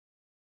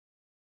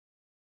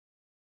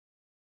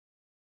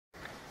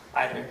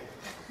I do.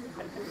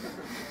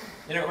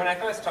 You know, when I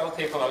first told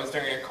people I was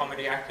doing a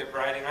comedy act at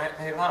Variety Night,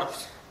 they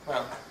laughed.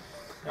 Well,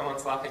 no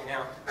one's laughing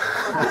now.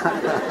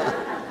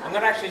 I'm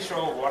not actually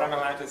sure what I'm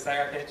allowed to say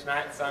up here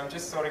tonight, so I'm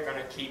just sort of going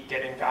to keep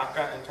getting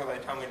darker until they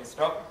tell me to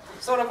stop.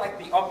 Sort of like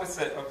the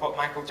opposite of what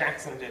Michael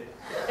Jackson did.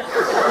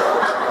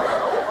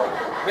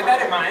 With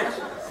that in mind,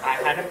 I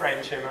had a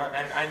brain tumour,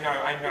 and I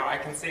know, I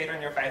can see it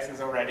on your faces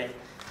already.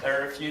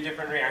 There are a few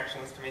different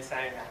reactions to me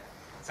saying that.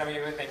 Some of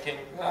you are thinking,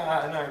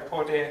 no,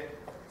 poor dear.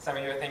 Some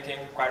of you are thinking,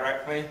 quite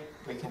rightfully,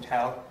 we can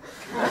tell.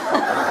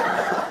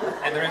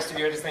 And the rest of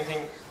you are just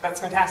thinking, that's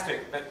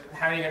fantastic, but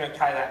how are you going to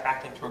tie that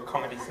back into a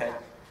comedy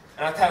set?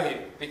 And I'll tell you,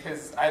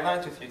 because I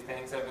learned a few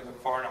things over the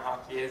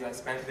 4.5 years I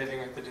spent living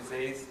with the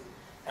disease,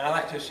 and I'd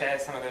like to share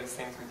some of those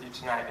things with you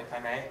tonight, if I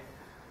may.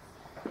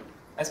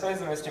 I suppose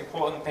the most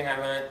important thing I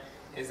learned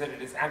is that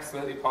it is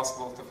absolutely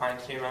possible to find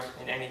humour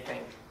in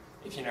anything,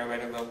 if you know where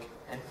to look.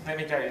 And let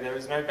me tell you, there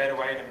is no better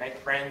way to make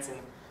friends and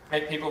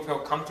make people feel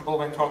comfortable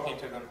when talking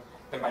to them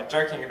than by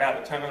joking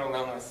about a terminal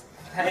illness.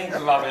 They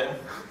love it.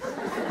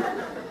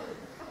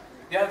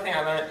 The other thing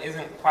I learned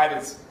isn't quite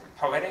as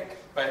poetic,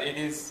 but it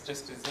is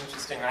just as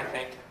interesting, I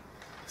think,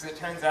 because it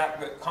turns out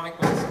that comic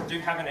books do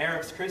have an air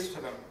of truth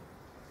to them.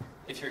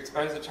 If you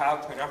expose a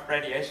child to enough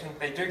radiation,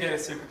 they do get a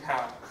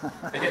superpower.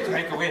 They get to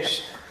make a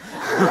wish.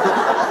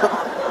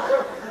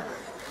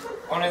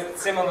 On a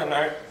similar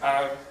note,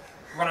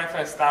 when I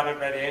first started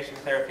radiation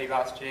therapy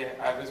last year,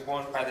 I was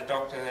warned by the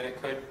doctor that it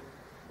could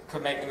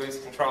make me lose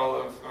control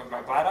of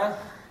my bladder.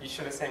 You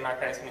should have seen my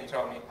face when he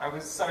told me. I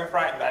was so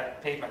frightened I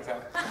peed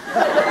myself.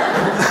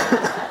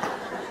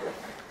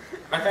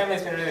 My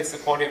family's been really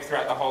supportive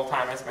throughout the whole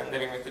time I spent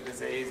living with the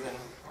disease, and,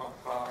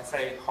 well, I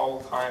say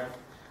whole time.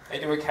 They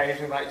do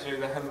occasionally like to do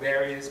the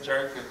hilarious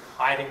joke of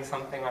hiding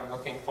something I'm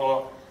looking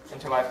for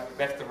until I've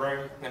left the room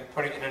and then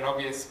putting it in an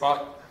obvious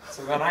spot.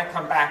 So when I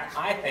come back,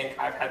 I think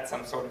I've had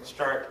some sort of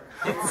stroke.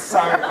 It's so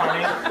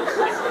funny.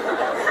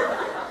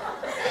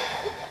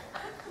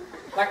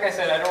 Like I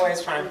said, I'd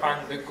always try and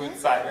find the good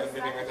side of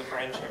living with a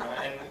brain tumour,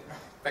 and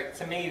like,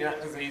 to me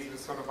that disease was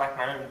sort of like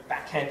my own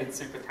backhanded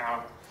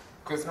superpower,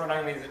 because not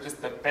only is it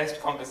just the best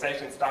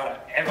conversation starter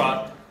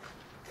ever,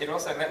 it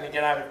also let me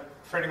get out of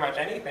pretty much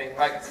anything.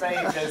 Like,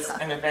 say there's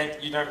an event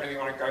you don't really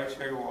want to go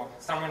to, or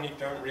someone you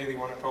don't really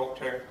want to talk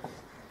to,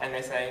 and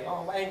they say,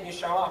 oh, why didn't you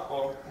show up,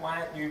 or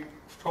why aren't you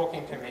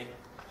talking to me?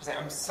 I say,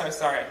 I'm so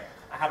sorry,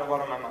 I had a lot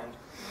on my mind.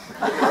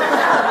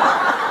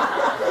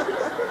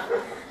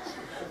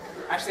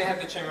 I actually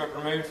had the tumour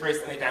removed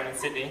recently down in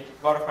Sydney,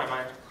 a lot off my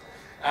mind,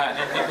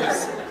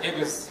 and it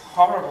was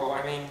horrible.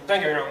 I mean, don't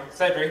get me wrong,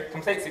 surgery,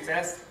 complete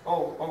success,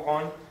 all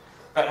gone,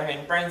 but I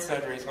mean, brain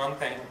surgery is one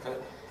thing,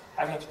 but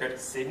having to go to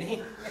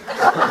Sydney?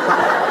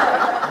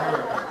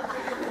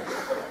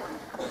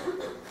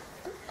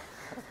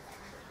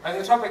 On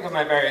the topic of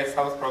my various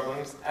health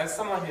problems, as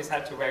someone who's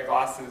had to wear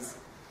glasses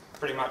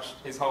pretty much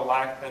his whole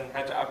life and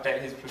had to update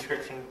his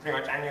prescription pretty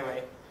much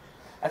annually,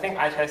 I think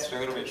eye tests are a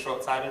little bit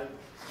short-sighted.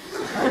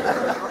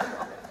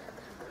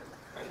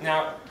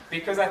 Now,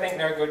 because I think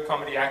no good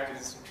comedy act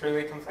is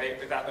truly complete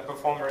without the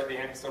performer at the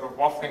end sort of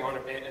waffling on a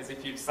bit as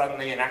if you've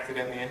suddenly and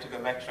accidentally entered a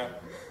lecture,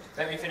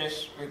 let me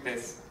finish with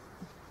this.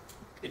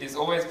 It is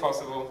always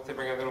possible to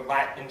bring a little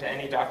light into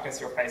any darkness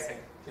you're facing.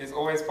 It is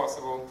always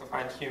possible to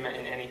find humour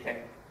in anything.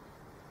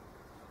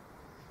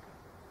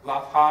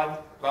 Laugh hard,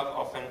 love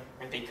often,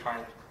 and be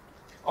kind.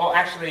 Oh,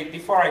 actually,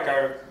 before I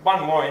go,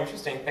 one more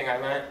interesting thing I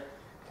learnt,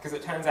 because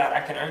it turns out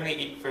I can only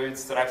eat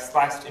foods that I've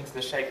sliced into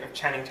the shape of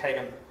Channing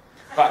Tatum,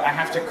 but I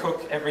have to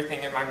cook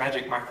everything in my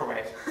magic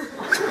microwave.